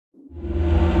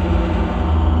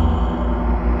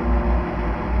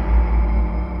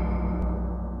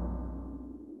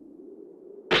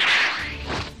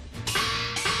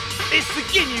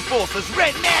Ginyu Force's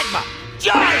red magma!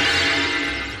 Giant!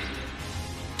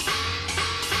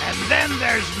 And then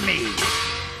there's me.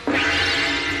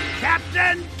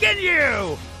 Captain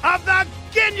Ginyu of the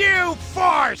Ginyu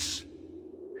Force!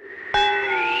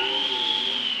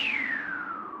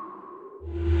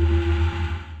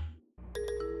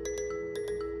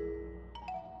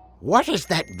 What is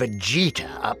that Vegeta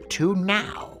up to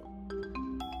now?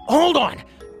 Hold on!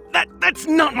 That's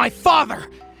not my father!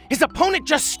 His opponent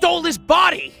just stole his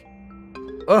body!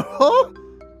 Uh-huh.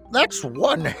 That's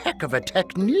one heck of a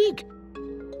technique.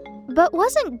 But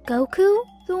wasn't Goku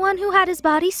the one who had his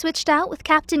body switched out with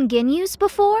Captain Ginyu's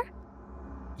before?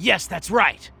 Yes, that's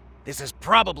right. This is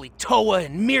probably Towa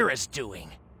and Mira's doing.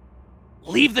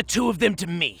 Leave the two of them to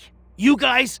me. You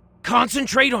guys,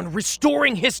 concentrate on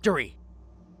restoring history.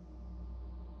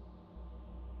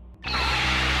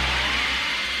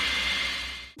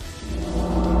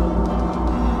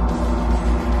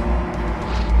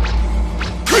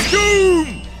 Boom!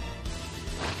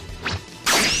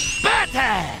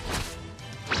 Battle!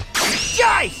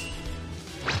 Jice!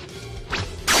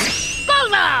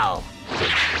 Bolo!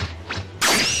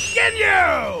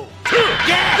 Ginyu!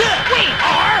 Yeah! We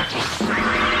are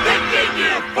the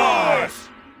Ginyu Force!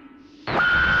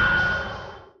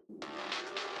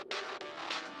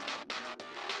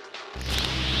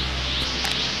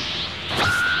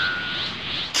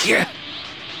 Yeah!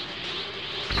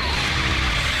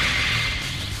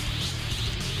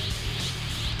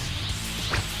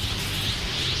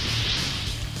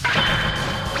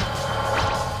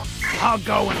 I'll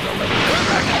go and deliver the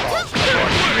Dragonballs before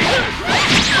you reach it.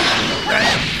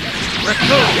 Ready?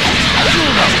 Raccoon!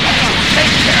 Juno!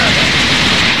 Take care of it!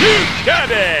 You got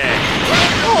it!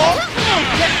 Oh,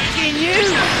 Captain you!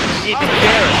 You can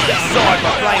bear it decide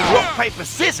by playing rock, paper,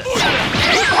 scissors! Be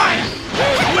quiet!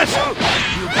 Listen!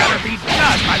 You better be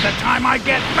done by the time I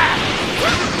get back!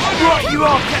 Right you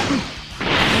are, Captain!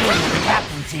 The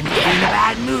Captain seems to be in a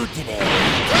bad mood today.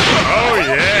 Oh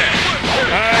yeah!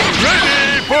 I'm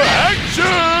ready for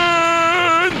action!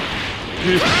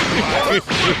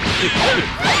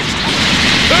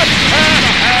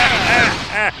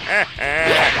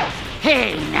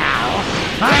 Hey now,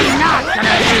 I'm not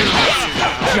gonna lose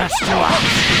just to us.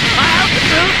 I'll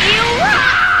prove you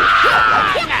wrong!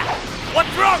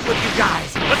 What's wrong with you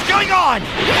guys? What's going on?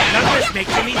 None of this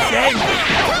makes any sense.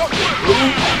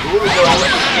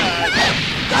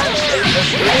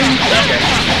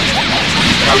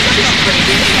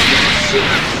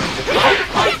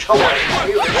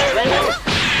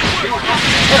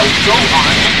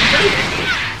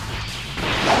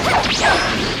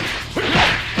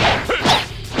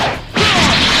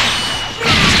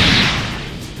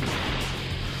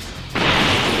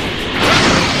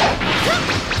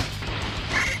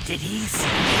 Did he see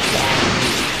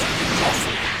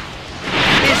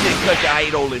Isn't it because I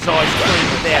ate all his ice cream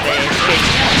without asking?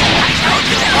 I told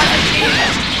you it wasn't me!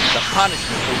 The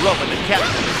punishment for robbing the captain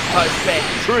of the post-back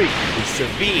tree is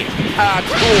severe,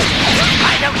 hardcore.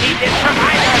 I don't need this from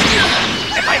either of you!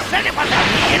 If I said it wasn't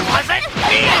me, it wasn't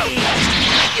me!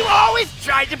 You always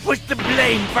tried to push the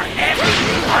blame for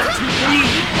everything onto me!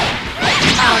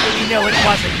 How do we know it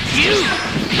wasn't you?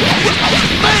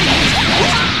 Me!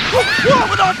 Why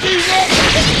would I do that?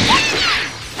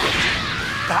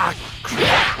 Ah,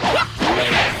 crap.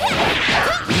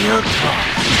 Real talk.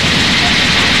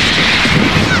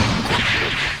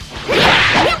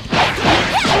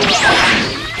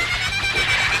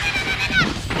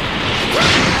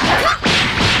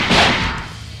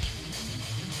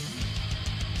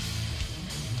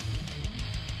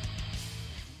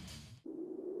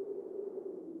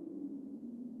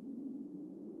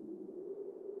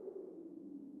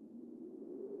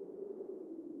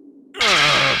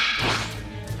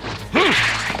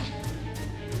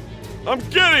 I'm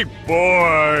getting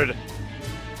bored.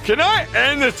 Can I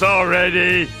end this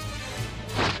already?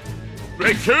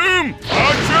 Raccoon,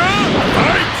 Ultra,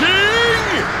 fighting!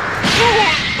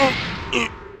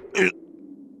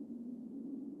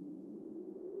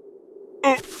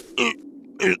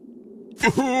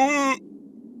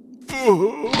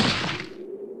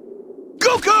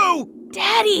 Goku!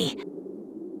 Daddy!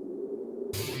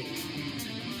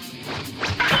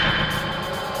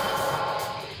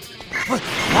 What?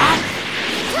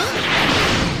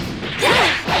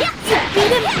 You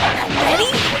beat him already?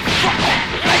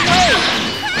 I know!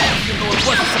 You know it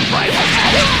was a surprise.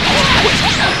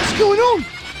 What's going on?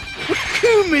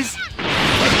 Raccoon is...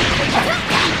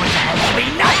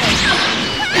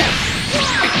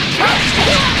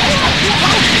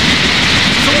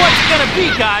 So what's it gonna be,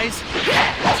 guys?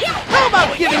 How about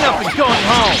giving up and going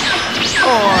home?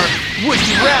 Or would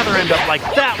you rather end up like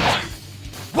that one?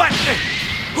 What?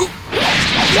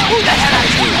 Who the hell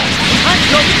are you? I'm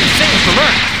Goku the Saiyan from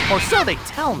Earth, or so they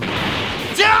tell me.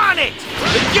 Darn it!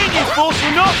 The Ginyu Force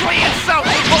will not be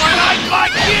insulted by an ape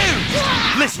like you!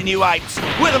 Listen, you apes,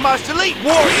 we're the most elite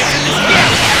warriors in this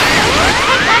game!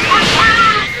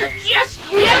 Just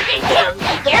look at them!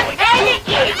 They're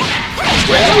panicking!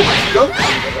 Well, look,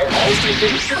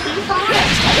 everything should be fine.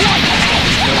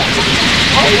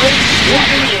 Always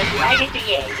swooping in right at the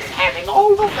end and having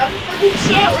all of them for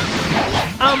themselves.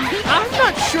 I'm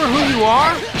not sure who you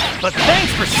are, but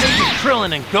thanks for saving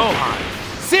Krillin and Gohan.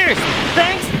 Seriously,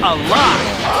 thanks a lot.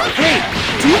 Hey,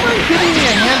 do you mind giving me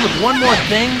a hand with one more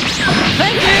thing?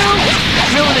 Thank you!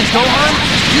 Krillin and Gohan,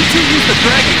 you two use the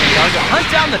Dragon Radar to hunt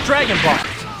down the Dragon Ball.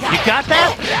 You got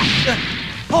that?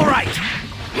 All right!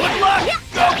 Good luck,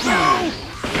 Goku!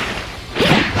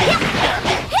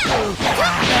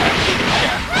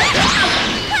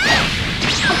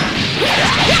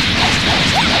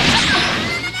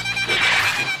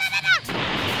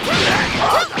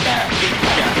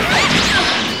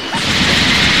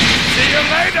 See you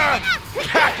later,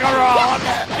 Kakarot!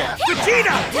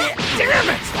 Vegeta! Damn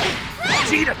it!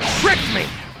 Vegeta tricked me!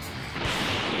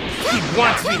 He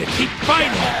wants me to keep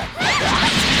fighting!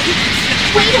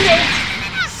 Wait a minute!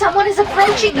 Someone is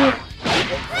approaching you!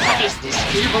 What is this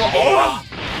evil aura?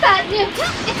 Bad news!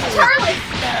 It's Turles!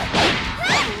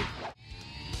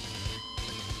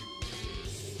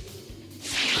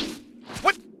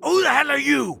 What? Who the hell are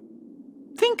you?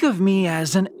 Think of me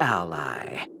as an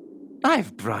ally.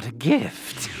 I've brought a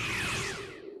gift.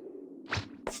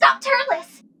 Stop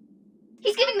Turles!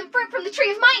 He's giving them fruit from the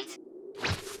Tree of Might!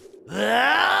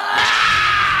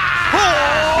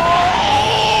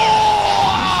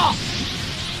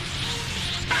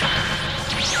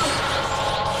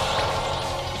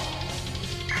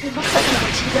 It looks like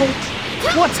we're too late.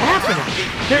 What's happening?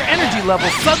 Their energy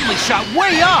levels suddenly shot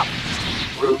way up.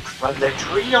 Fruit from the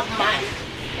Tree of Might.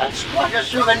 That's quite a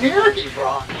souvenir he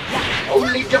brought.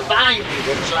 Only divine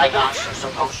beings like us are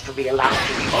supposed to be allowed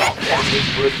to eat that holy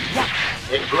fruit.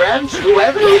 It grants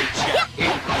whoever eats it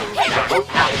incredible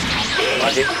power,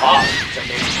 but it costs an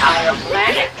entire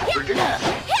planet to produce.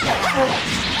 Turles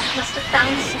must have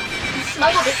found some and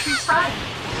smuggled it through time.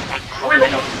 That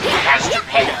criminal has to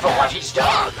pay for what he's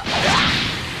done.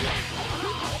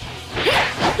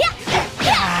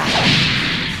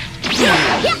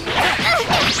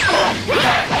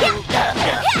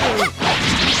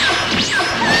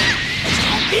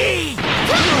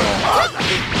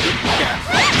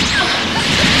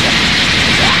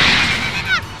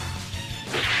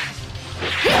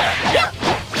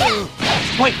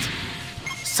 Wait!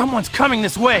 Someone's coming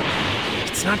this way!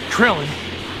 It's not Krillin,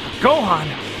 Gohan,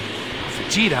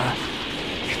 Vegeta.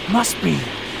 It must be